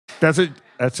That's a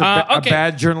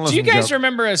bad journalism. Do you guys joke.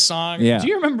 remember a song? Yeah. Do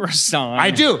you remember a song?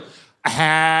 I do.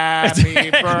 Happy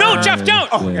birthday. No, Jeff, don't.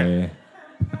 Oh, okay.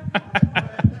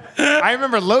 I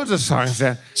remember loads of songs.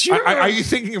 That are you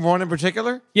thinking of one in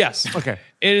particular? Yes. Okay.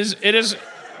 It is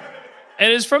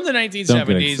from the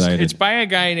 1970s. It's by a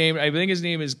guy named, I think his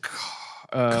name is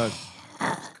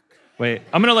wait,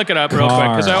 I'm gonna look it up real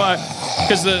quick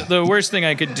because the worst thing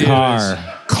I could do is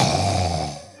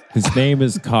his name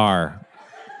is Carr.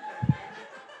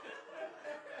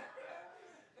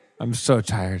 I'm so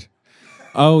tired.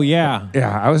 Oh yeah.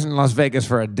 Yeah, I was in Las Vegas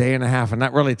for a day and a half, and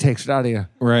that really takes it out of you.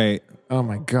 Right. Oh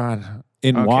my God.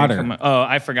 In water. Oh,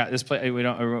 I forgot this play. We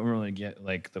don't really get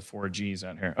like the 4Gs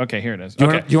out here. Okay, here it is. Do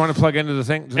you want to plug into the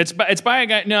thing? It's by a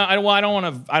guy. No, I don't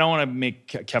want to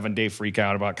make Kevin Day freak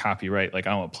out about copyright. Like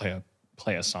I don't want to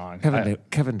play a song.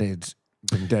 Kevin Dade's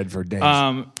been dead for days.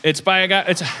 It's by a guy.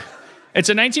 It's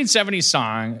a 1970s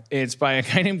song. It's by a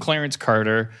guy named Clarence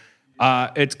Carter.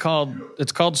 It's called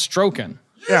Strokin.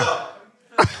 Yeah.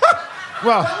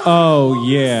 Well. Oh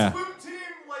yeah.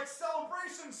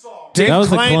 Dave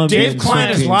Klein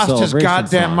has lost his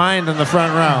goddamn mind in the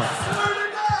front row.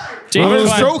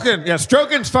 Strokin. Yeah,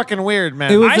 Strokin's fucking weird,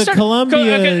 man. It was a Colombian.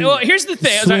 Okay, well, here's the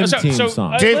thing.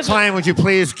 Song. Dave Klein, would you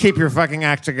please keep your fucking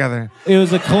act together? It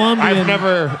was a Colombian.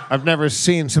 I've never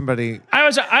seen somebody.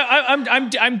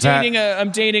 I'm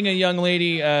dating a young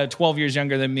lady, 12 years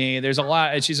younger than me. There's a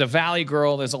lot. She's a Valley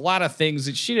girl. There's a lot of things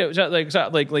that she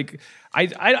like.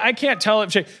 I can't tell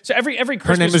if she. So every Christmas.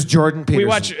 Her name is Jordan Peterson. We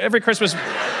watch every Christmas.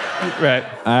 Right.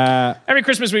 Every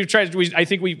Christmas we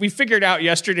figured out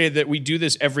yesterday that we do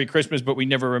this every Christmas, but we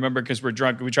never remember because we're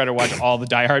drunk. We try to watch all the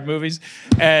Die Hard movies,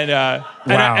 and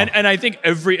I think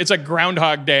it's like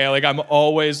Groundhog Day. Like I'm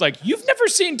always like, you've never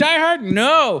seen Die Hard?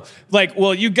 No. Like,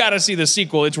 well, you got to see the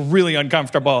sequel. It's really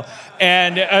uncomfortable.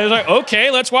 And I was like,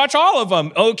 okay, let's watch all of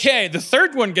them. Okay, the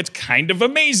third one gets kind of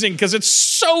amazing because it's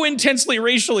so intensely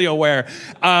racially aware.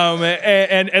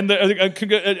 And then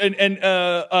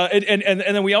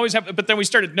we always have, but then we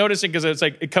started noticing because it's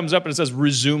like it comes up and it says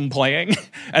resume playing,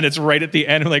 and it's right at the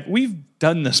end. We're like, we've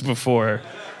done this before.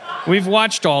 We've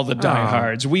watched all the Die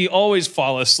Hards. We always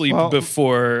fall asleep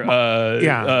before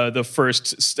the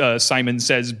first Simon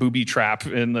Says booby trap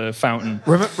in the fountain.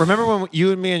 Remember when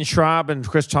you and me and Schraub and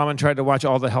Chris Tallman tried to watch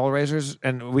all the Hellraisers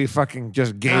and we fucking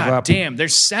just gave up? Damn,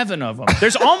 there's 7 of them.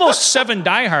 There's almost 7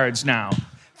 Die Hards now.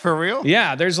 For real?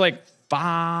 Yeah, there's like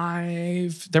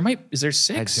 5. Is there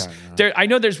 6? I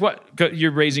know there's what you're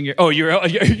raising your. Oh,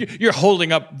 you're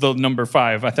holding up the number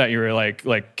 5. I thought you were like,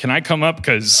 can I come up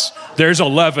because there's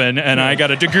 11 and I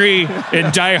got a degree in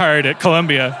Die Hard at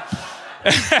Columbia.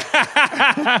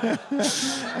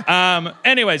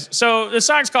 Anyways, so the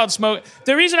song's called Smoke.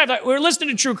 The reason we're listening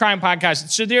to true crime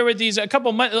podcasts. So there were these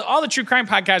all the true crime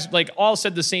podcasts like all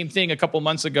said the same thing a couple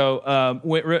months ago.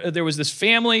 There was this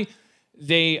family.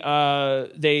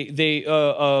 A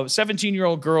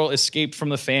 17-year-old girl escaped from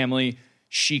the family.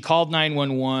 She called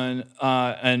 911,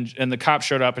 and the cop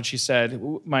showed up, and she said,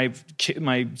 my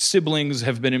siblings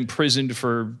have been imprisoned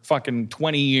for fucking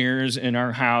 20 years in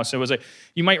our house. It was like,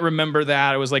 you might remember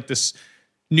that. It was like this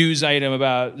news item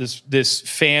about this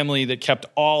family that kept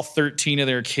all 13 of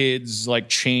their kids like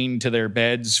chained to their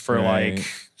beds for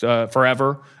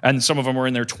forever, and some of them were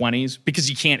in their 20s because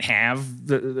you can't have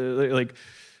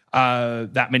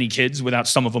that many kids without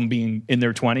some of them being in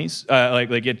their 20s.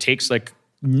 Like it takes like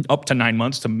up to 9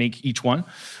 months to make each one.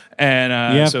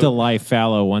 And you have to lie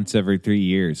fallow once every 3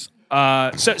 years.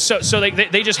 So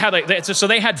they just had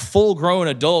they had full grown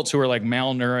adults who were like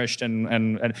malnourished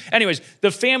and anyways,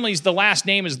 the family's the last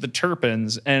name is the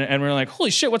Turpins, and we're like,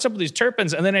 holy shit, what's up with these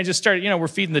Turpins? And then I just started, we're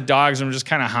feeding the dogs and we're just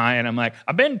kind of high, and I'm like,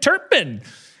 I've been Turpin.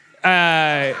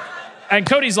 And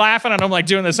Cody's laughing, and I'm like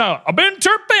doing this song. I've been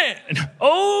Turpin.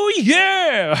 Oh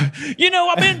yeah,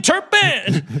 I've been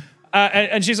Turpin.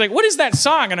 And she's like, what is that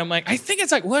song? And I'm like, I think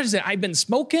it's like, what is it? I've been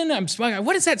smoking. I'm smoking.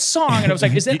 What is that song? And I was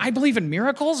like, is it I Believe in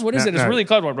Miracles? What is it? It's really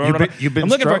called one. You've been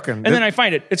stroking. And then I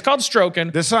find it. It's called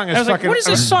Strokin. This song is fucking. Like, what is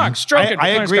this song? Strokin. I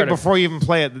agree. Before you even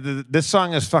play it, this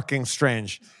song is fucking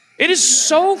strange. It is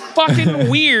so fucking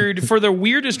weird for the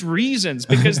weirdest reasons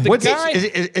because the guy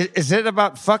is it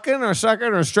about fucking or sucking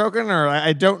or stroking or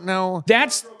I don't know.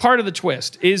 That's part of the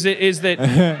twist. Is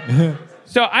that?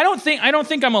 So I don't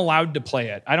think I'm allowed to play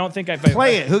it. I don't think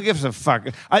play it. Who gives a fuck?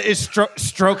 Is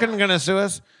Strokin gonna sue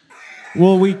us?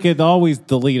 Well, we could always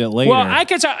delete it later. Well, I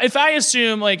could if I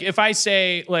assume if I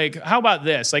say how about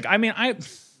this? I mean I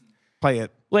play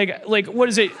it. Like what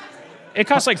is it? It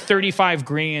costs like 35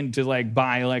 grand to like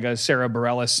buy like a Sarah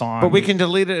Bareilles song. But we can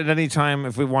delete it at any time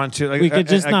if we want to. Like, We could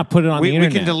just not put it on the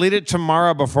internet. We can delete it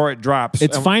tomorrow before it drops.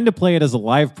 It's fine to play it as a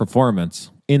live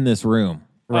performance in this room.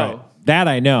 Right. That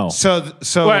I know. So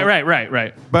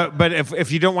Right. But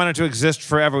if you don't want it to exist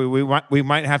forever, we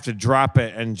might have to drop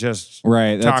it and just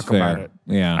That's talk fair. about it.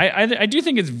 Yeah. I do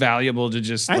think it's valuable to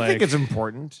just. I think it's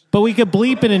important. But we could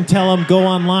bleep it and tell them go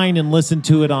online and listen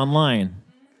to it online.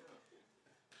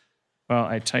 Well,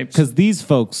 I typed Because these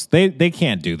folks, they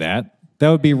can't do that. That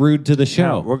would be rude to the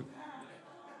show.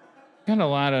 got a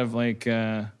lot of like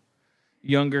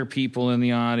younger people in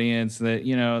the audience that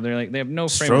they're like they have no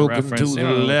frame of Stroking reference. to They the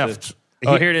don't know what left.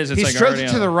 Oh, here it is. It's he like stroked already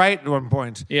to on. the right at one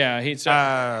point. Yeah, he's.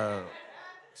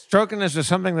 Stroking is just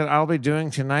something that I'll be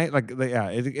doing tonight. Like,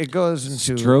 it goes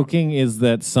into Stroking, is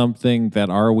that something that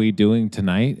are we doing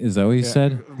tonight? Is that what he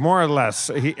said? more or less.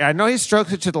 I know he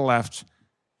strokes it to the left.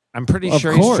 I'm pretty Of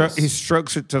sure course. he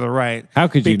strokes it to the right. How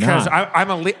could you because not?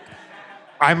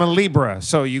 I'm a Libra,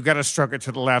 so you got to stroke it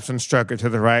to the left and stroke it to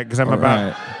the right because I'm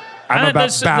about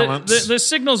balance. The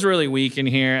signal's really weak in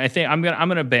here. I think I'm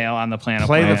gonna bail on the Planet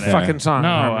Play the Planet. fucking song. No,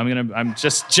 Harmon. I'm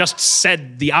just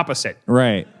said the opposite.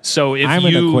 Right. So if I'm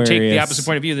an you take the Aquarius. opposite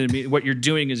point of view, then what you're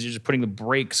doing is you're just putting the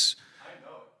brakes.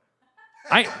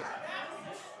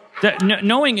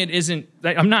 Knowing it isn't.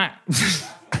 I'm not.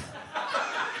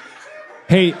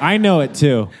 Hey, I know it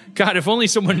too. God, if only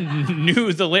someone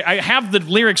knew I have the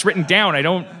lyrics written down. I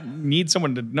don't need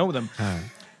someone to know them.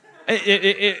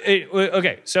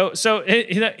 Okay, so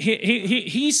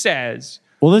he says.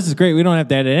 Well, this is great. We don't have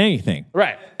to edit anything.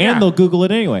 Right. And they'll Google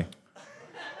it anyway.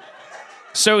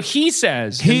 So he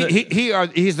says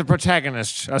he's the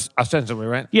protagonist ostensibly,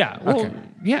 right? Yeah. Well, Okay.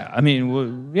 yeah. I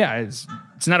mean, it's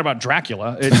not about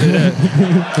Dracula.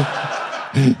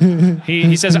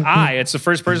 He says I. It's the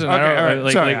first person. Okay, all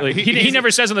right. Sorry. He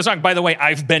never says in the song, by the way,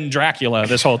 I've been Dracula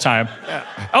this whole time.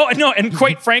 Oh, no. And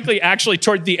quite frankly, actually,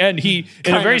 toward the end, in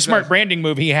a very smart branding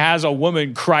move, he has a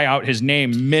woman cry out his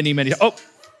name many. Oh,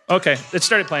 okay. It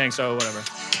started playing, so whatever.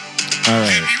 All right.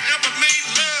 Have you ever made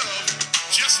love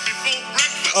just before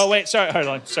breakfast? Oh, wait. Sorry. Hold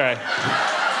on. Sorry.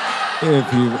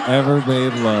 If you've ever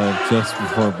made love just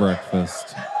before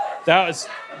breakfast.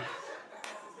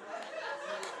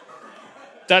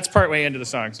 That's partway into the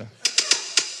song. So.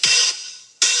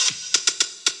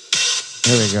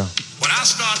 Here we go. When I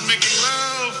start making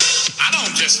love, I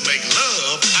don't just make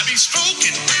love, I be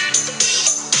stroking.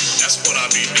 That's what I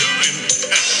be doing.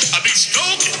 I be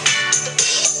stroking.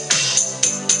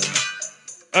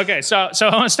 Okay, so I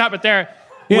want to stop it there.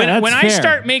 Yeah, when that's I fair.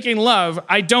 start making love,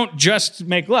 I don't just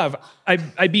make love.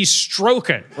 I be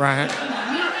stroking. Right.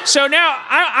 So now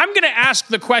I'm going to ask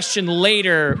the question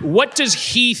later, what does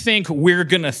he think we're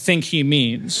going to think he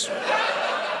means?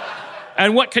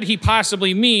 And what could he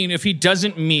possibly mean if he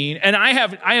doesn't mean? And I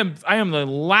am the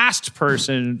last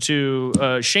person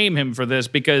to shame him for this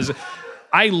because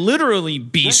I literally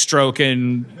be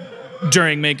stroking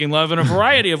during making love in a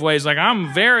variety of ways. Like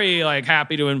I'm very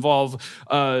happy to involve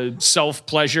self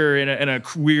pleasure in a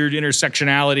weird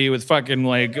intersectionality with fucking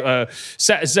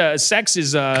sex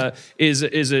is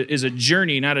a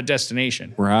journey, not a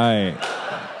destination. Right.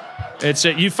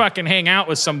 You fucking hang out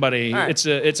with somebody. Right.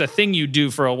 It's a thing you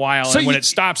do for a while, So and when you- it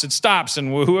stops, and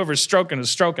whoever's stroking is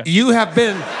stroking. You have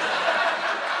been.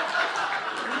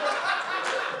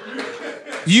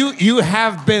 You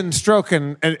have been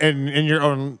stroking in your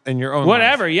own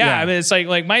Whatever, life. yeah. I mean, it's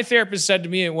like my therapist said to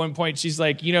me at one point, she's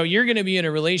like, you're going to be in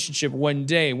a relationship one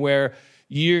day where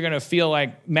you're going to feel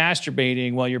like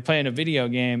masturbating while you're playing a video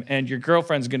game, and your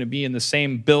girlfriend's going to be in the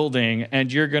same building,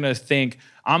 and you're going to think,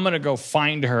 I'm going to go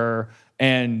find her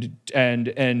and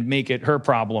make it her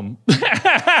problem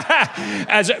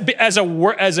as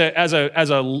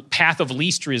a path of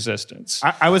least resistance.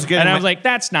 I was getting. And I was like,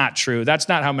 that's not true. That's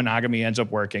not how monogamy ends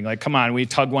up working. Like, come on, we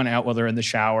tug one out while they're in the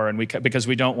shower, and because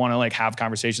we don't want to have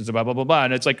conversations about blah, blah, blah.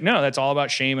 And it's like, no, that's all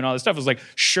about shame and all this stuff. I was like,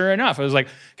 sure enough. I was like,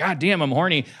 God damn, I'm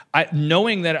horny.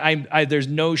 Knowing that there's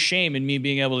no shame in me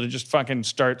being able to just fucking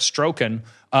start stroking.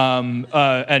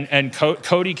 And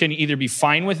Cody can either be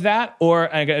fine with that, or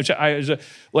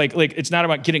it's not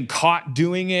about getting caught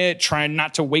doing it, trying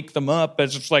not to wake them up.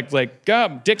 It's just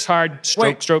dick's hard,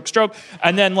 stroke,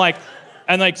 and then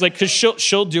because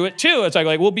she'll do it too. It's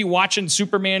like we'll be watching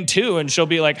Superman 2, and she'll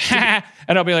be like, ha,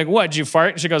 and I'll be like, what? Did you fart?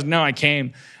 And she goes, no, I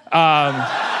came.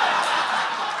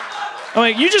 I'm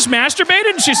like, you just masturbated?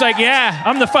 And she's like, yeah,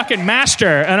 I'm the fucking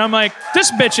master. And I'm like, this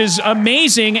bitch is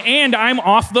amazing, and I'm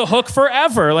off the hook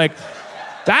forever. Like,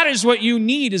 that is what you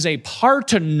need, is a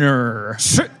partner.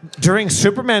 During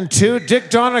Superman 2, Dick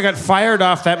Donner got fired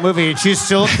off that movie, and she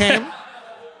still came.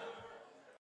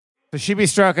 So she be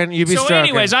stroking, you be So stroking.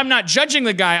 anyways, I'm not judging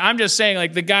the guy. I'm just saying,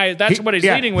 like, the guy, that's what he's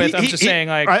leading with. I'm just saying,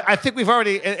 like... I think we've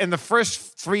already, in the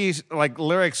first 3, like,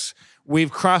 lyrics, we've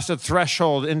crossed a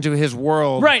threshold into his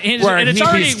world. Right, and it's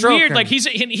already weird. Like,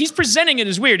 he's presenting it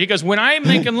as weird. He goes, when I'm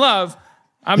making love,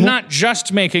 I'm not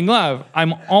just making love.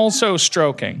 I'm also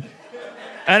stroking.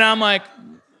 And I'm like,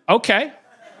 okay.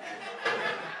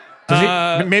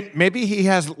 Maybe he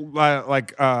has,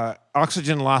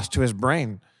 oxygen lost to his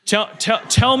brain.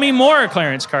 Tell me more,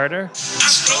 Clarence Carter. I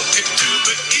stroke it to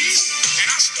the east, and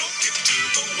I stroke it to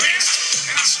the west,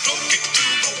 and I stroke it to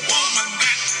the woman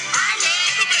that I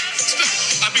love the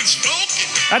best. I be stroking.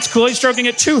 That's cool. He's stroking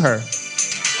it to her.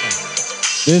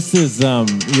 This is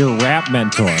your rap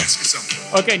mentor. Ask you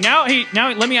something. Okay, now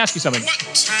let me ask you something. What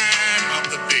time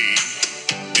of the day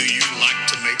do you like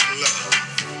to make love?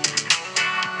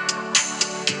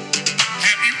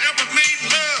 Have you ever made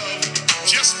love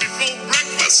just before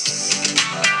breakfast?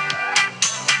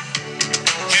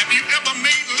 Have you ever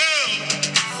made love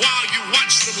while you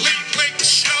watch the Late Late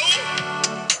Show?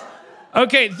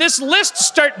 Okay, this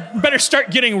list better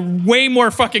start getting way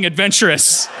more fucking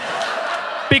adventurous.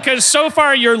 Because so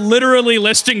far you're literally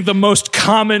listing the most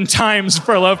common times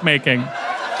for lovemaking.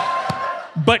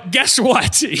 But guess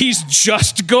what? He's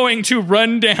just going to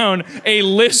run down a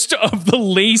list of the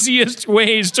laziest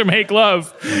ways to make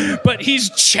love. But he's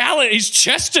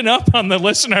chesting up on the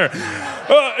listener.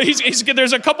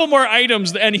 There's a couple more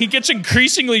items, and he gets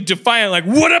increasingly defiant, like,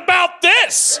 what about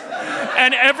this?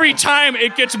 And every time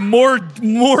it gets more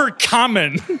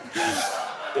common.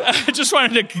 I just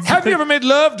wanted to... Have you ever made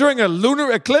love during a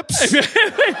lunar eclipse?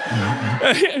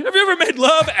 Have you ever made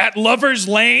love at Lover's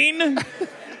Lane?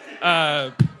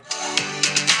 Well, let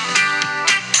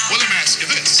me ask you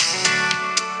this.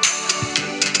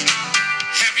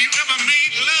 Have you ever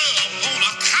made love on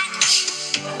a couch?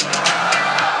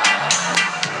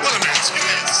 Well, let me ask you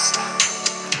this.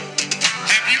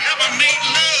 Have you ever made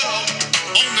love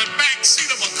on the back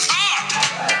seat of a car?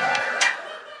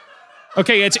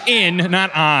 Okay, it's in,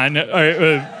 not on.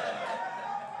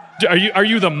 Are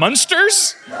you the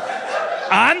Munsters?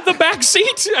 On the back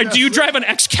seat? Do you drive an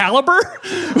Excalibur?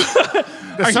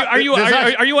 Are you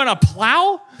on a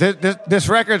plow? This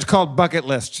record's called Bucket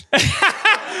List.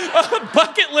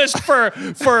 Bucket list for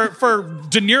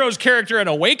De Niro's character in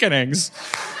Awakenings.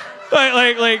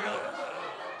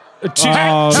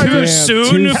 Too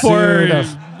soon for. Okay.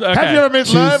 Have you ever made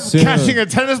Too love soon. catching a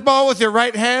tennis ball with your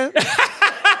right hand?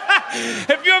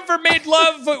 Have you ever made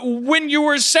love when you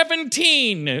were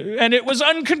 17 and it was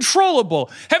uncontrollable?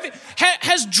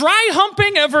 Has dry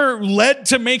humping ever led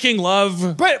to making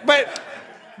love?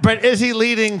 But is he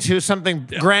leading to something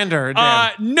grander?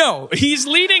 Dan? No, he's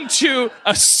leading to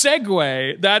a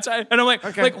segue. And I'm like,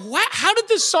 what? How did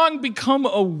this song become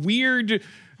a weird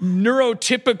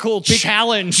neurotypical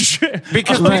challenge?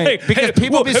 Because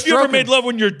people be have you ever made love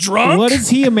when you're drunk? What does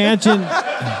he imagine?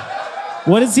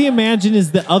 What does he imagine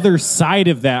is the other side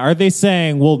of that? Are they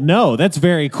saying, well, no, that's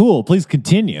very cool. Please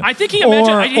continue. I think he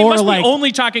imagines, he must be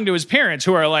only talking to his parents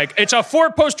who are like, it's a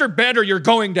 4-poster bed or you're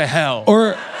going to hell.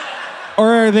 Or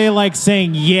are they like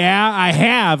saying, yeah, I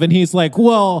have? And he's like,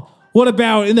 well, what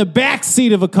about in the back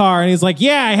seat of a car? And he's like,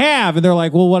 yeah, I have. And they're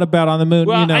like, well, what about on the moon?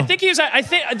 Well, you know? I think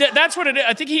that's what it is.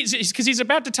 I think because he's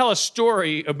about to tell a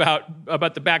story about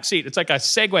the back seat. It's like a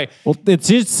segue. Well, it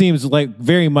just seems like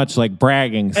very much like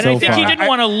bragging and so far. I think he didn't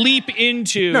want to leap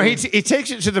into. No, he takes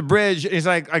you to the bridge. He's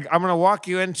like I'm going to walk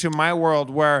you into my world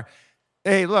where,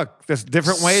 hey, look, there's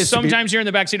different ways. Sometimes you're in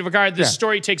the backseat of a car. This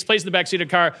story takes place in the backseat of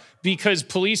a car because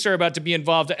police are about to be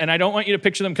involved, and I don't want you to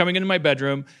picture them coming into my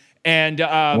bedroom. And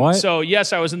so,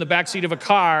 yes, I was in the backseat of a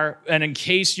car, and in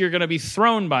case you're going to be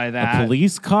thrown by that. A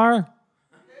police car?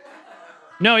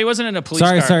 No, he wasn't in a police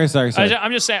car. Sorry.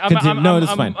 I'm just saying.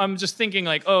 It's fine. I'm just thinking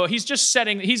like, oh, he's just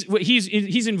setting.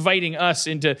 He's inviting us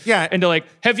into like,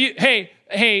 have you? Hey.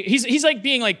 He's like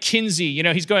being like Kinsey. You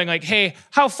know, he's going like, hey,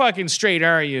 how fucking straight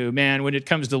are you, man? When it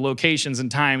comes to locations and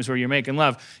times where you're making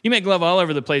love, you make love all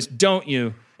over the place, don't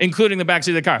you? Including the backseat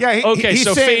of the car. Yeah. He's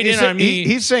fade in on me.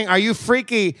 He's saying, are you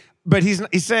freaky? But he's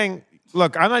saying,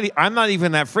 look, I'm not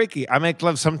even that freaky. I make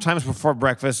love sometimes before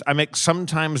breakfast. I make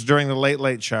sometimes during the Late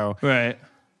Late Show. Right.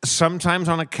 Sometimes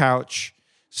on a couch.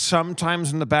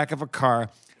 Sometimes in the back of a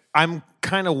car. I'm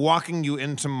kind of walking you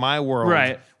into my world,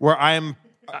 right? Where I'm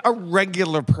a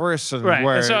regular person, right?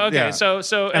 Where,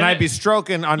 so I'd be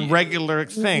stroking on regular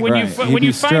things. When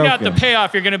you find out the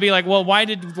payoff, you're going to be like, well,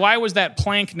 why was that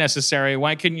plank necessary?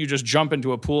 Why couldn't you just jump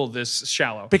into a pool this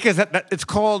shallow? Because it's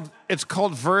called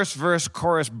verse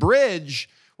chorus bridge,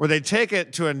 where they take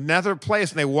it to another place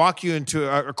and they walk you into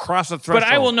across the threshold.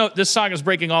 But I will note this song is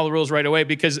breaking all the rules right away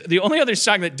because the only other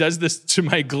song that does this to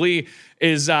my glee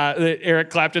is Eric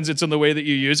Clapton's "It's in the Way That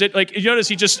You Use It." Like you notice,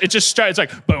 it just starts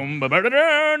like boom,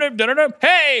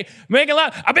 hey, making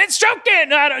love. I've been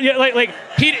stroking. Like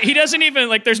he doesn't even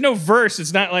like. There's no verse.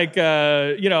 It's not like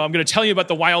I'm going to tell you about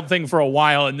the wild thing for a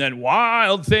while and then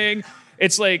wild thing.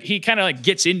 It's like he kind of like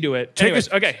gets into it.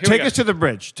 Anyways, okay, here we go. Take us to the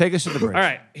bridge. Take us to the bridge. All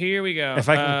right, here we go. If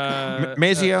I can,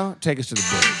 Mazio, take us to the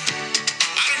bridge.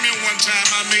 I remember one time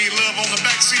I made love on the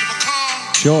backseat of a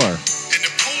car. Sure. And the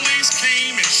police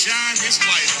came and shined his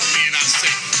light on me, and I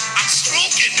said, I'm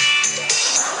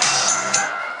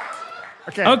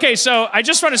stroking. Okay, so I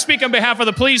just want to speak on behalf of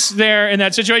the police there in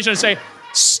that situation and say,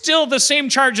 still the same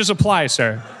charges apply,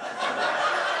 sir.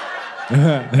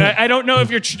 I don't know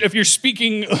if you're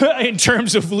speaking in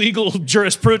terms of legal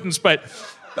jurisprudence, but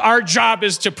our job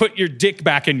is to put your dick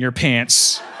back in your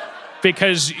pants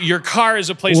because your car is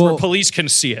a place where police can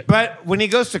see it. But when he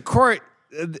goes to court,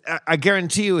 I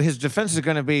guarantee you his defense is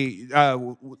going to be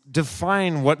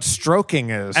define what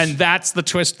stroking is. And that's the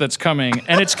twist that's coming.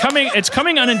 And it's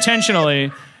coming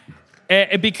unintentionally.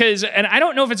 Because, and I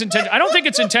don't know if it's intentional. I don't think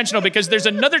it's intentional because there's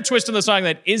another twist in the song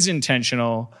that is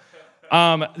intentional.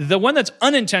 The one that's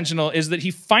unintentional is that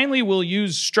he finally will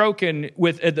use strokin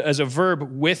as a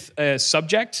verb with a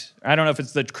subject. I don't know if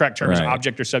it's the correct term, is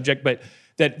object or subject, but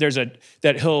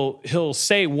that he'll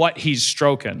say what he's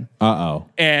stroking.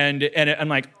 And I'm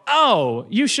like, oh,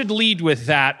 you should lead with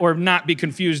that or not be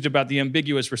confused about the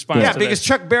ambiguous response. Yeah, to because this.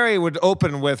 Chuck Berry would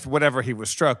open with whatever he was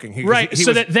stroking.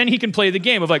 That then he can play the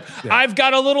game of like, I've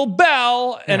got a little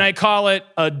bell and I call it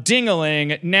a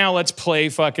ding-a-ling. Now let's play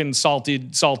fucking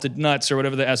salted nuts or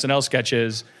whatever the SNL sketch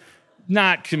is.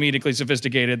 Not comedically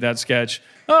sophisticated, that sketch.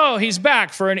 Oh, he's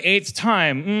back for an 8th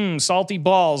time. Salty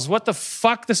balls. What the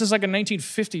fuck? This is like a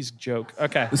 1950s joke.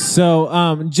 Okay.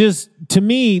 So just to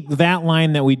me, that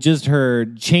line that we just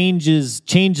heard changes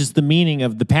the meaning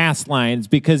of the past lines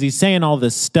because he's saying all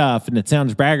this stuff and it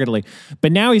sounds braggartly.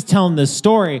 But now he's telling this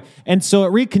story. And so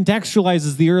it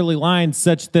recontextualizes the early lines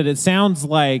such that it sounds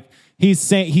like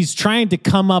he's trying to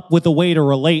come up with a way to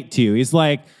relate to you. He's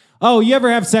like, oh, you ever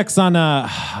have sex on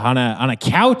a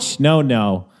couch?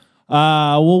 No.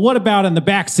 Well, what about in the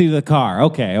backseat of the car?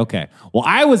 Okay. Well,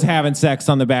 I was having sex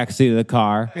on the backseat of the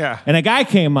car. Yeah. And a guy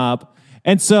came up.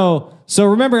 And so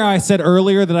remember how I said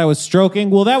earlier that I was stroking?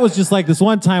 Well, that was just like this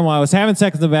one time while I was having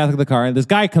sex in the back of the car, and this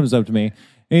guy comes up to me.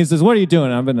 And he says, what are you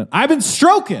doing? I've been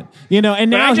stroking,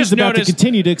 and now he's about to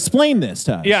continue to explain this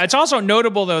to us. Yeah, it's also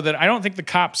notable, though, that I don't think the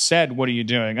cop said, what are you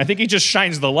doing? I think he just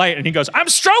shines the light and he goes, I'm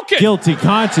stroking. Guilty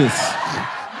conscious.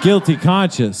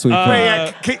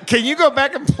 Can you go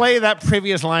back and play that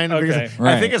previous line? Okay.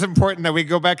 I think it's important that we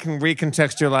go back and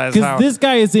recontextualize how. Because this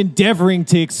guy is endeavoring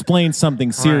to explain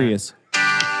something serious. Well,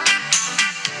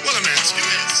 let me ask you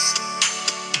this.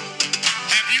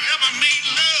 Have you ever made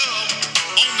love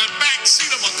on the backseat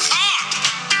of a car?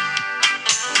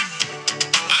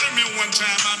 I remember one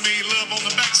time I made love on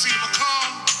the backseat of a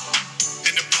car,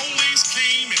 and the police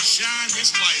came and shined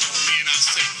his light on me, and I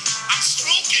said, I'm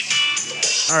stroking.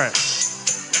 All right.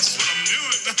 That's what I'm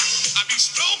doing. I be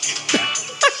stroking.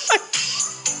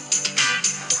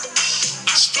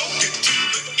 I stroke it to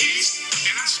the east,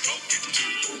 and I stroke it to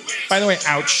the west. By the way,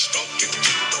 ouch. Stroke it to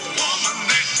the woman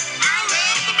that I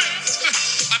love the best.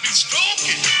 I be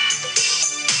stroking.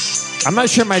 I'm not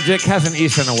sure my dick has an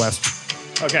east and a west.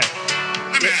 Okay.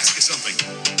 Let me ask you something.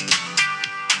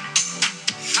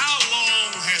 How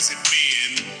long has it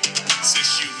been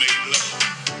since you made love?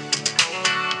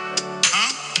 Huh?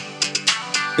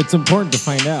 It's important to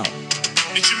find out.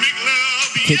 Did you make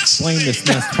love To explain this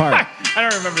next part. I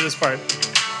don't remember this part.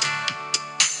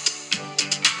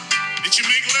 Did you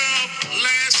make love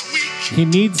last week? He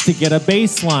needs to get a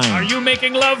baseline. Are you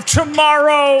making love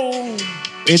tomorrow?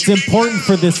 It's important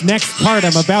for this next part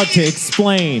I'm about to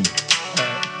explain. Or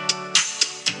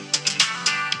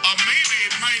maybe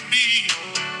it might be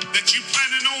that you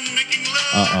planning on making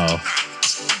love Uh-oh.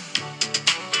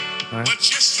 tonight. But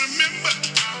just remember,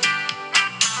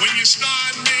 when you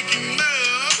start making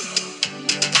love,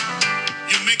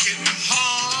 you make it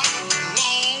hard,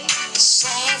 long,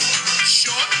 soft,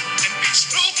 short, and be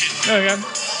stroking. Okay.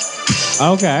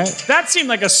 Okay. That seemed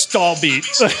like a stall beat.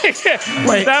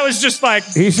 That was just like,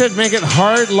 He said make it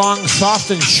hard, long, soft,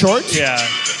 and short. yeah.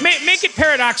 Make it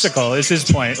paradoxical is his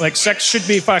point. Like, sex should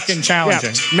be fucking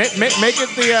challenging. Make it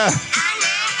the. I love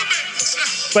the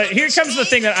best. But here comes the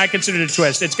thing that I consider a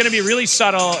twist. It's going to be really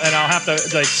subtle, and I'll have to,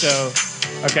 like, so,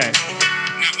 okay.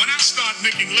 Now, when I start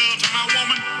making love to my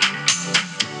woman,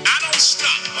 I don't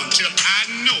stop until I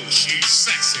know she's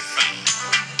satisfied.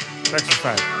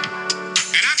 Satisfied.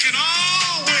 And I can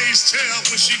always tell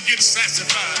when she gets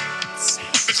satisfied.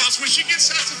 Because when she gets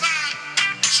satisfied,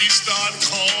 she started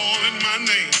calling my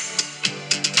name.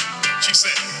 She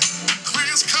said,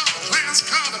 Clarence Carter, Clarence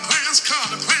Carter, Clarence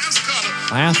Carter, Clarence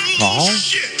Carter. Last call?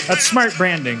 Shit, That's smart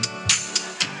branding.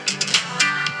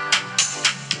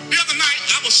 The other night,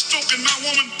 I was stroking my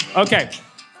woman. Okay.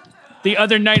 The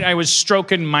other night I was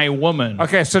stroking my woman.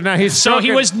 Okay, so now he's So he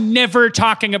stroking- was never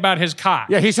talking about his cock.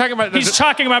 Yeah, he's talking about. He's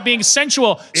talking about being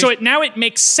sensual. So now it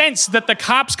makes sense that the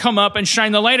cops come up and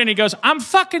shine the light and he goes, I'm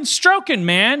fucking stroking,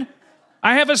 man.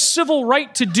 I have a civil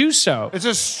right to do so. It's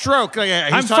a stroke. Like,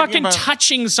 he's I'm talking fucking about,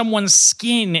 touching someone's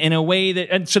skin in a way that,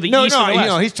 and to the No, east and the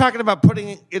west. he's talking about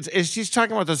putting. He's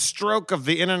talking about the stroke of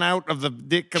the in and out of the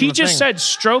dick. And He the just thing. said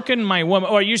stroking my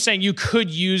woman. Or you're saying you could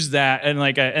use that and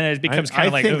like, and it becomes kind I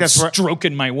of like think that's where-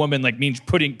 stroking my woman, like means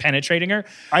penetrating her.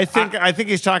 I think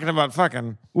he's talking about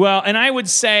fucking. Well, and I would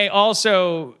say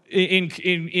also in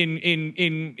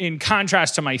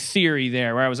contrast to my theory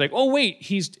there, where I was like, oh wait,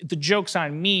 the joke's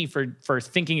on me for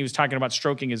thinking he was talking about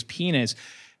stroking his penis.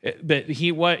 But he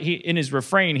in his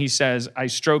refrain he says, I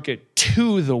stroke it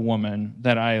to the woman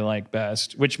that I like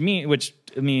best, which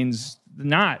means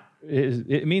not.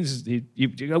 It means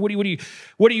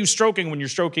what are you stroking when you're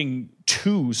stroking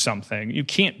to something? You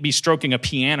can't be stroking a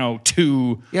piano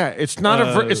to. Yeah, it's not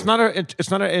it's not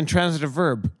an intransitive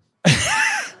verb.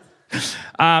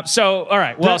 So all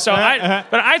right, well, so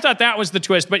but I thought that was the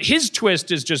twist, but his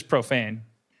twist is just profane.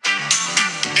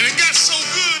 And it got so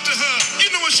good to her.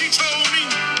 You know what she told me?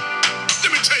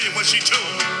 Let me tell you what she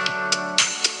told me.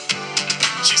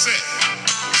 She said,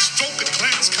 stroke it,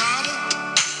 Clarence Carter,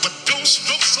 but don't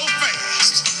stroke so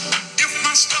fast. If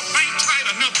my stuff ain't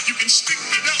tight enough, you can stick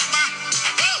it up my...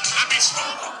 I be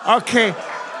stroking. Okay,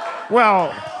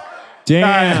 well,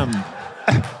 Damn.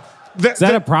 Is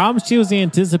that a problem she was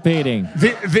anticipating?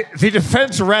 the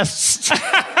defense rests.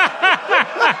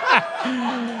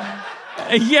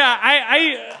 Yeah,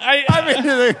 I mean,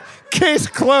 the case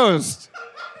closed.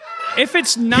 if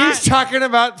it's not, He's talking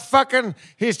about fucking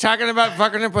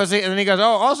and pussy, and then he goes, "Oh,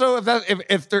 also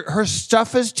if her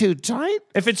stuff is too tight."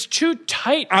 if it's too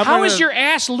tight, I'm how gonna- is your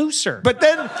ass looser? But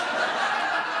then,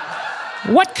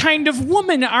 What kind of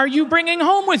woman are you bringing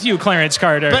home with you, Clarence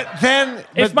Carter?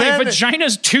 if my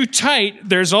vagina's too tight,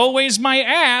 there's always my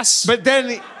ass. But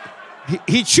then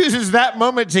he chooses that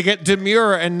moment to get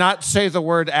demure and not say the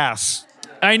word ass.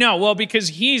 I know. Well,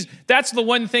 because that's the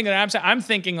one thing that I'm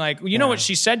thinking, like, you know what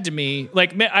she said to me?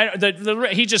 Like,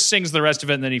 he just sings the rest of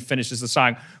it and then he finishes the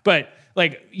song. But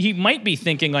like, he might be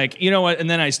thinking like, you know what? And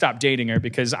then I stopped dating her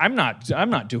because I'm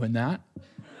not doing that.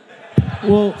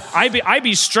 Well, I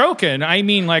be stroking. I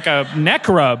mean, like a neck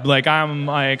rub. Like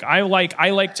I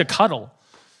like to cuddle.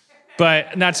 But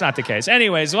that's not the case.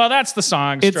 Anyways, well, that's the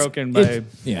song, Strokin' by...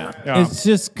 Yeah. It's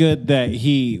just good that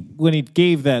when he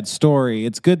gave that story,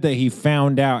 it's good that he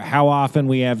found out how often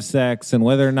we have sex and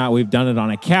whether or not we've done it on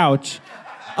a couch.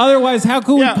 Otherwise, how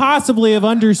could we possibly have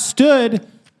understood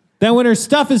that when her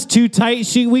stuff is too tight,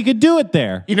 we could do it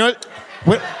there? You know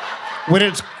what? When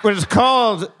it's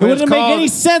called... It wouldn't make any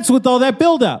sense with all that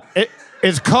buildup.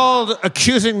 It's called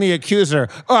accusing the accuser.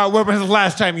 Oh, when was the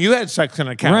last time you had sex on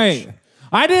a couch? Right.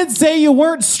 I didn't say you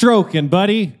weren't stroking,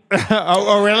 buddy.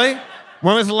 oh, really?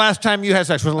 When was the last time you had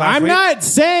sex? Was it last I'm week? not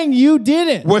saying you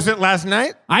didn't. Was it last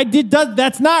night? I did.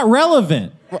 That's not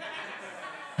relevant.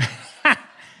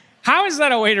 How is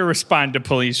that a way to respond to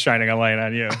police shining a light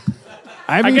on you?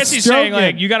 I guess he's saying,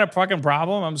 like, you got a fucking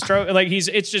problem? I'm stroking. Like,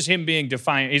 it's just him being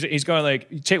defiant. He's going, like,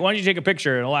 why don't you take a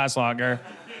picture? It'll last longer.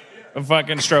 I'm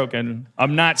fucking stroking.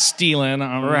 I'm not stealing.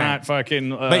 I'm not fucking...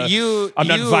 but I'm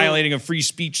not violating a free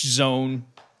speech zone.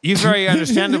 You very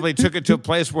understandably took it to a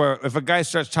place where if a guy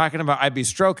starts talking about "I be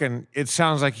stroking," it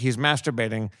sounds like he's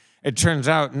masturbating. It turns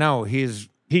out, no, he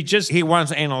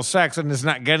wants anal sex and is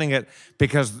not getting it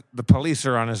because the police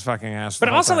are on his fucking ass. But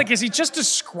also, like, is he just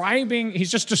describing?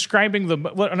 He's just describing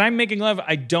when I'm making love.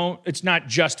 It's not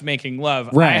just making love.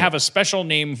 Right. I have a special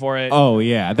name for it. Oh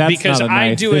yeah, that's because not a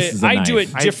knife. I do This it. is a I do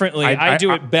knife. it differently. I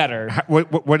do it better.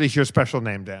 What is your special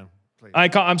name, Dan? Please. I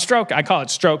call it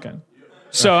stroking.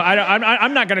 So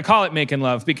I'm not going to call it making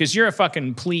love because you're a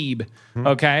fucking plebe,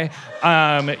 okay?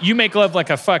 You make love like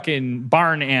a fucking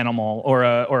barn animal or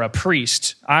a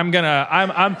priest. I'm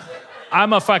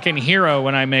a fucking hero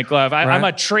when I make love. I'm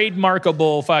a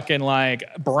trademarkable fucking like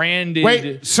branded.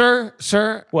 Wait, sir.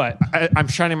 What? I'm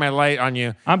shining my light on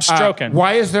you. I'm stroking.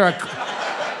 Why is there a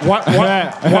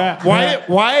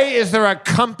why is there a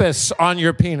compass on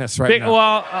your penis right now?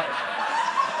 Well.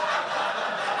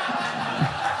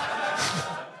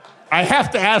 I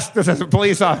have to ask this as a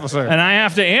police officer. And I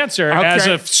have to answer as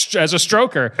a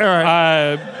stroker. All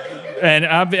right.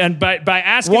 And by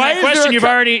asking Why that is there question,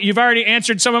 a you've already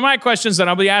answered some of my questions that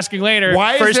I'll be asking later.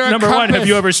 Why is First, there a number one, have compass?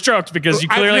 you ever stroked? Because you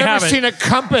clearly I've never haven't. seen a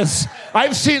compass.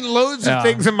 I've seen loads of Yeah.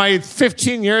 things in my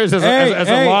 15 years as Hey,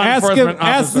 a law enforcement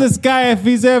ask officer. this guy if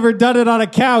he's ever done it on a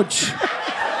couch.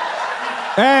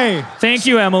 Hey, Thank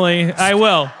you, Emily. I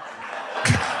will.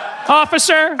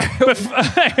 Officer,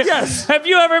 Yes. have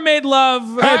you ever made love?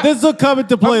 hey, this will come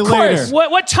into play Of course. later.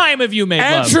 What time have you made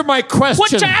Answer love? my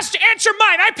question. Answer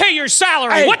mine. I pay your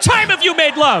salary. Hey. What time have you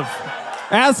made love?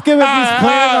 Ask him if he's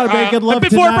planning on making love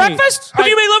Before tonight. breakfast? Have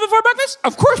you made love before breakfast?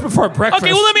 Of course, before breakfast.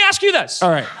 Okay, well, let me ask you this. All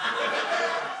right.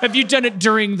 Have you done it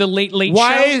during the late show?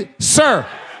 Why, sir,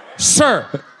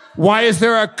 why is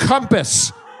there a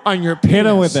compass on your penis? Hit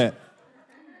him with it.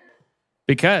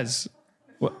 Because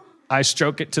I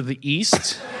stroke it to the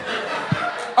east.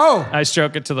 Oh. I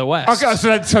stroke it to the west.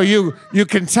 Okay, so you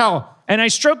can tell. And I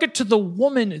stroke it to the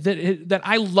woman that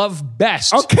I love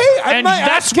best. Okay, I'm and not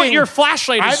that's asking, what your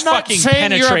flashlight is I'm not fucking saying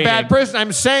penetrating. you're a bad person.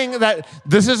 I'm saying that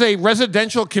this is a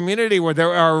residential community where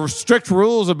there are strict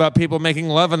rules about people making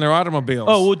love in their automobiles.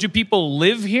 Oh, well, do people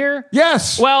live here?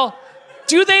 Yes. Well,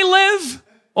 do they live?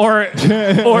 Or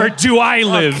do I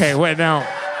live? Okay, wait now.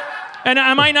 And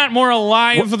am I not more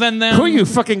alive than them? Who are you,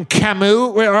 fucking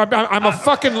Camus? Wait, I'm a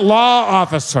fucking law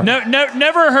officer. No,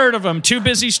 never heard of them. Too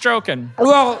busy stroking.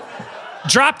 Well,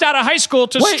 Dropped out of high school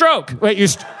to stroke.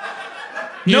 Wait,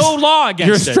 No law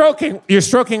against it. You're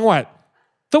stroking what?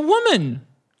 The woman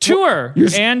to her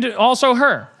and also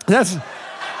her.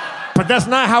 But that's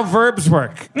not how verbs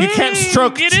work. You can't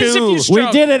stroke it two. is if you stroke.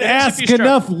 We didn't It is if ask you stroke.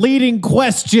 enough leading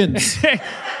questions.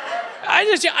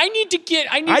 I need to get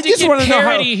wanna know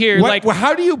parity here.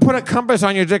 how do you put a compass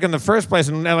on your dick in the first place?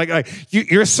 And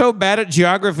you're so bad at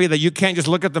geography that you can't just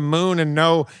look at the moon and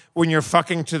know when you're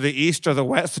fucking to the east or the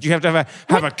west. That you have to have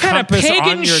a what kind of compass pagan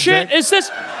on your shit dick. is this?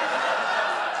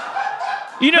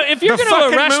 You know, if you're The going to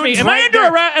fucking arrest me, moon's am I right under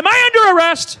there. arrest? Am I under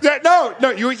arrest?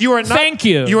 No, you are not. Thank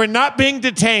you. You are not being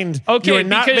detained. Okay, you are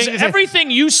not because being detained.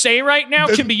 everything you say right now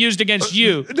can be used against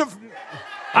you.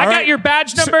 I All got right. your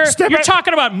badge number. Step You're out-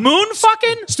 talking about moon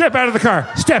fucking? Step out of the car.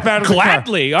 Step out of the car.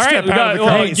 Gladly. All right. Step out of the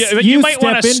car. Well, you might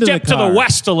want to step into step the to the car.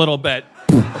 west a little bit.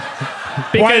 Why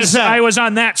is Because that? I was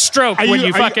on that stroke Are when you-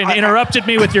 you are you- fucking interrupted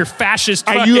me with your fascist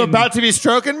Are fucking... you about to be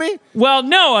stroking me? Well,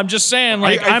 no, I'm just saying,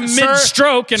 like, I'm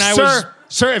mid-stroke and I was...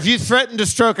 Sir, if you threaten to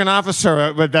stroke an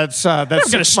officer, but that's I'm not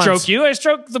gonna 6 stroke months. you. I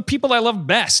stroke the people I love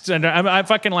best, and I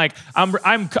fucking like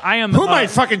I am. Who might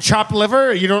fucking chop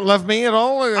liver? You don't love me at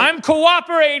all? I'm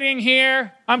cooperating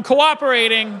here. I'm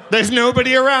cooperating. There's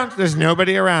nobody around. There's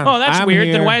nobody around. Oh, that's I'm weird.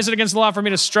 Then here. why is it against the law for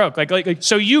me to stroke? Like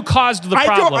so you caused the I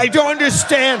problem. don't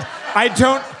understand.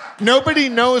 Nobody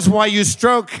knows why you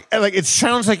stroke. Like, it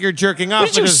sounds like you're jerking off.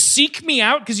 Did you because- seek me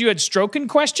out because you had stroking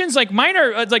questions? Like mine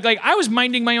are like I was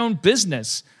minding my own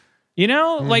business. You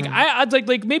know, like I'd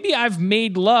like maybe I've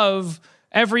made love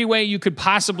every way you could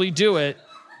possibly do it,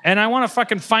 and I want to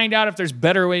fucking find out if there's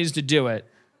better ways to do it.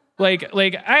 Like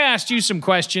I asked you some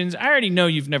questions. I already know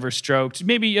you've never stroked.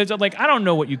 Maybe it's like I don't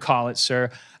know what you call it,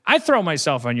 sir. I throw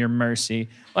myself on your mercy.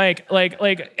 Like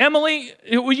Emily,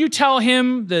 will you tell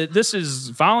him that this is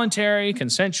voluntary,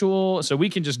 consensual, so we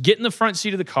can just get in the front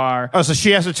seat of the car? Oh, so she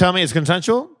has to tell me it's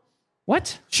consensual?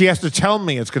 What? She has to tell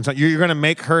me it's consensual. You're going to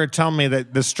make her tell me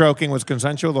that the stroking was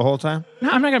consensual the whole time?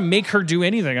 No, I'm not gonna make her do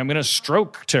anything. I'm gonna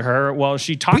stroke to her while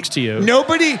she talks to you.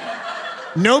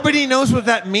 Nobody knows what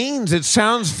that means. It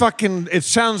sounds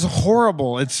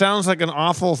horrible. It sounds like an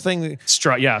awful thing.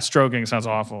 Stroking sounds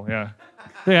awful.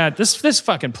 Yeah. This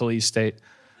fucking police state.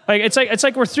 Like it's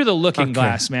like we're through the looking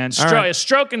glass, man. All right.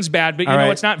 Stroking's bad, but you All know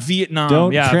right. it's not Vietnam.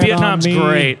 Don't yeah, tread on Vietnam's me.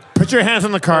 great. Put your hands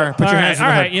on the car. Put your hands on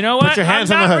the all hood. right. You know what? Put your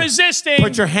hands I'm on the not hood. resisting.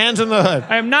 Put your hands on the hood.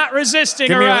 I am not resisting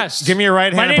Give me your- arrest. give me your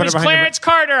right hand My and name put it is behind your Clarence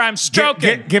Carter. I'm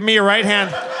stroking. Give me your right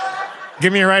hand.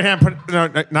 Give me your right hand. No,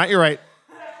 not your right.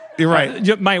 Your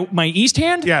right. My east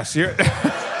hand? Yes.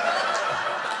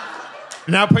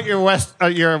 Now put your west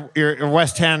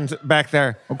hand back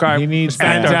there. Okay. He needs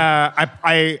And that.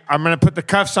 I'm gonna put the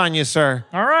cuffs on you, sir.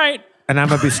 All right. And I'm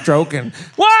gonna be stroking.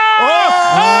 Whoa!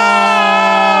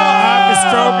 I'm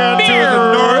stroking to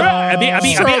the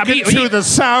north, stroking Stroking to the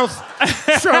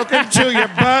south, stroking to your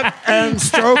butt, and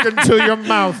stroking to your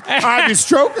mouth. I'll be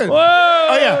stroking. Whoa!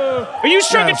 Oh yeah. Are you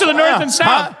stroking Yes. to the north Yeah. and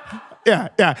south? Huh?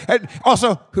 Yeah. And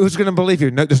also, who's gonna believe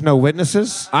you? No, there's no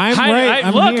witnesses. I'm right.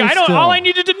 I'm look, here I don't. still. All I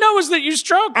needed to know was that you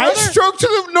stroked. I brother. stroked to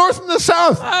the north and the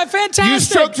south. Fantastic. You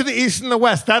stroked to the east and the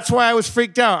west. That's why I was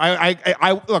freaked out.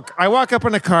 I look. I walk up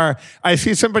in a car. I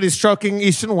see somebody stroking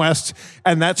east and west,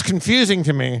 and that's confusing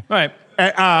to me. Right.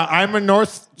 I'm a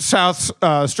north-south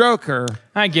stroker.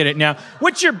 I get it now.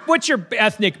 What's your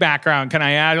ethnic background? Can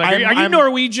I add? Like, are you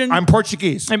Norwegian? I'm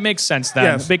Portuguese. It makes sense then,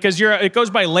 Yes. because it goes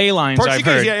by ley lines. I've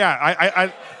Portuguese, heard.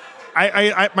 yeah.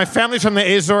 My family's from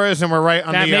the Azores, and we're right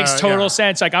on That the. makes total yeah.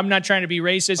 sense. Like, I'm not trying to be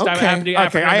racist. I Okay, happen to be okay.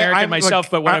 African American I'm, myself,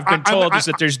 like, but what I've been told is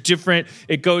that I- there's different.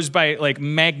 It goes by like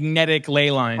magnetic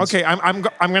ley lines. Okay, I'm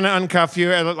going to uncuff you.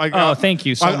 Like, Oh, thank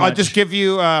you so I'll much. just give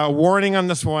you a warning on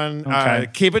this one. Okay.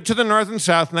 Keep it to the north and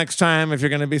south next time if you're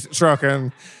going to be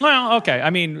stroking. Well, okay. I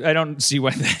mean, I don't see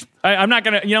why that. I'm not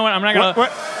gonna. You know what? I'm not gonna.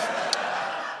 What?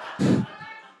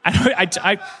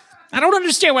 I don't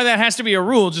understand why that has to be a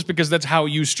rule just because that's how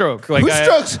you stroke. Like, Who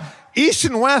strokes east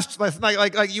and west?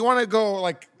 Like you want to go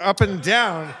like up and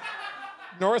down.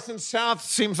 North and south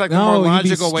seems like a more No, you'd be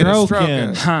logical way to stroke stroking.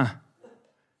 it. Huh.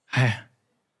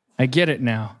 I get it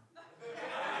now.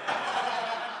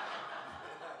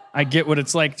 I get what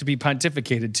it's like to be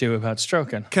pontificated to about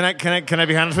stroking. Can I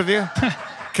be honest with you?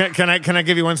 Can I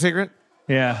give you one secret?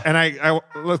 Yeah. And I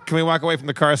look. Can we walk away from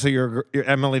the car so your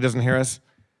Emily doesn't hear us?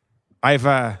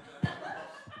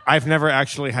 I've never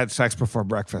actually had sex before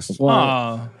breakfast.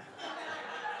 Oh.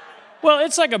 Well,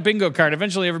 it's like a bingo card.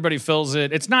 Eventually, everybody fills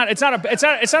it. It's not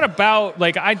about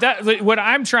like what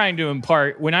I'm trying to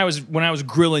impart when I was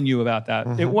grilling you about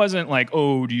that. It wasn't like,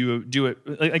 oh, do you do it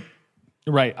like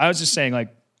right? I was just saying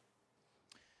like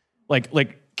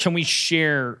can we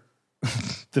share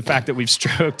the fact that we've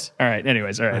stroked? All right.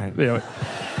 Anyways, all right. Anyway.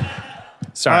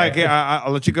 Sorry. All right, okay,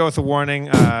 I'll let you go with a warning.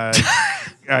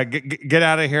 Get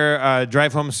out of here.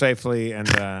 Drive home safely, and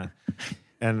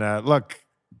look,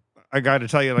 I got to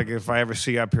tell you, like, if I ever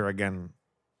see you up here again,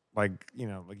 like,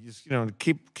 just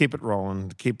keep it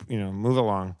rolling, move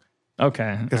along.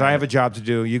 Okay. Because I have a job to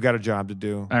do. You got a job to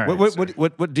do. All right,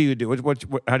 what do you do?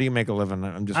 What how do you make a living?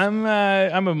 I'm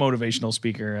a motivational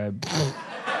speaker.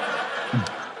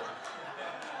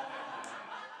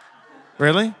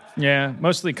 Really? Yeah,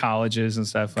 mostly colleges and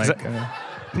stuff like.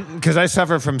 Because I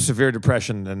suffer from severe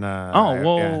depression, and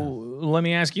Let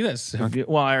me ask you this.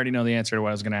 Well, I already know the answer to what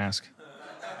I was going to ask.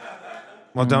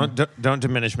 Well, don't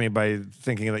diminish me by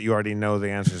thinking that you already know the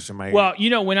answers to my. Well,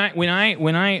 when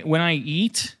I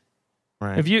eat,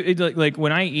 right. if you like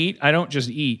when I eat, I don't just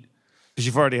eat. Because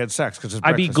you've already had sex. Because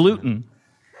I eat gluten.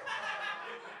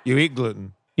 You eat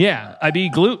gluten. Yeah, I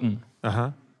eat gluten.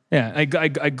 Uh-huh. Yeah, I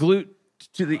glute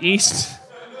to the east.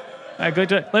 I go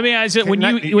to. Let me ask you: when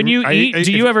you eat,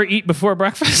 do you ever eat before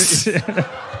breakfast?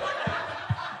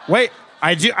 Wait,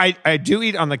 I do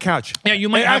eat on the couch. Yeah, you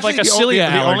might have like a cilia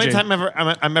allergy. The only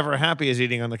time I'm ever happy is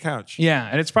eating on the couch. Yeah,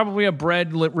 and it's probably a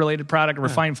bread-related product,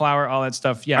 refined flour, all that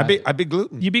stuff. Yeah, I be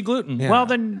gluten. You be gluten. Yeah. Well,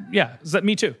 then, yeah, is that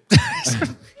me too?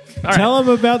 Tell them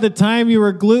about the time you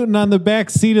were gluten on the back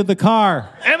seat of the car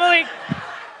Emily.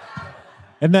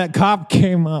 and that cop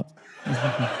came up.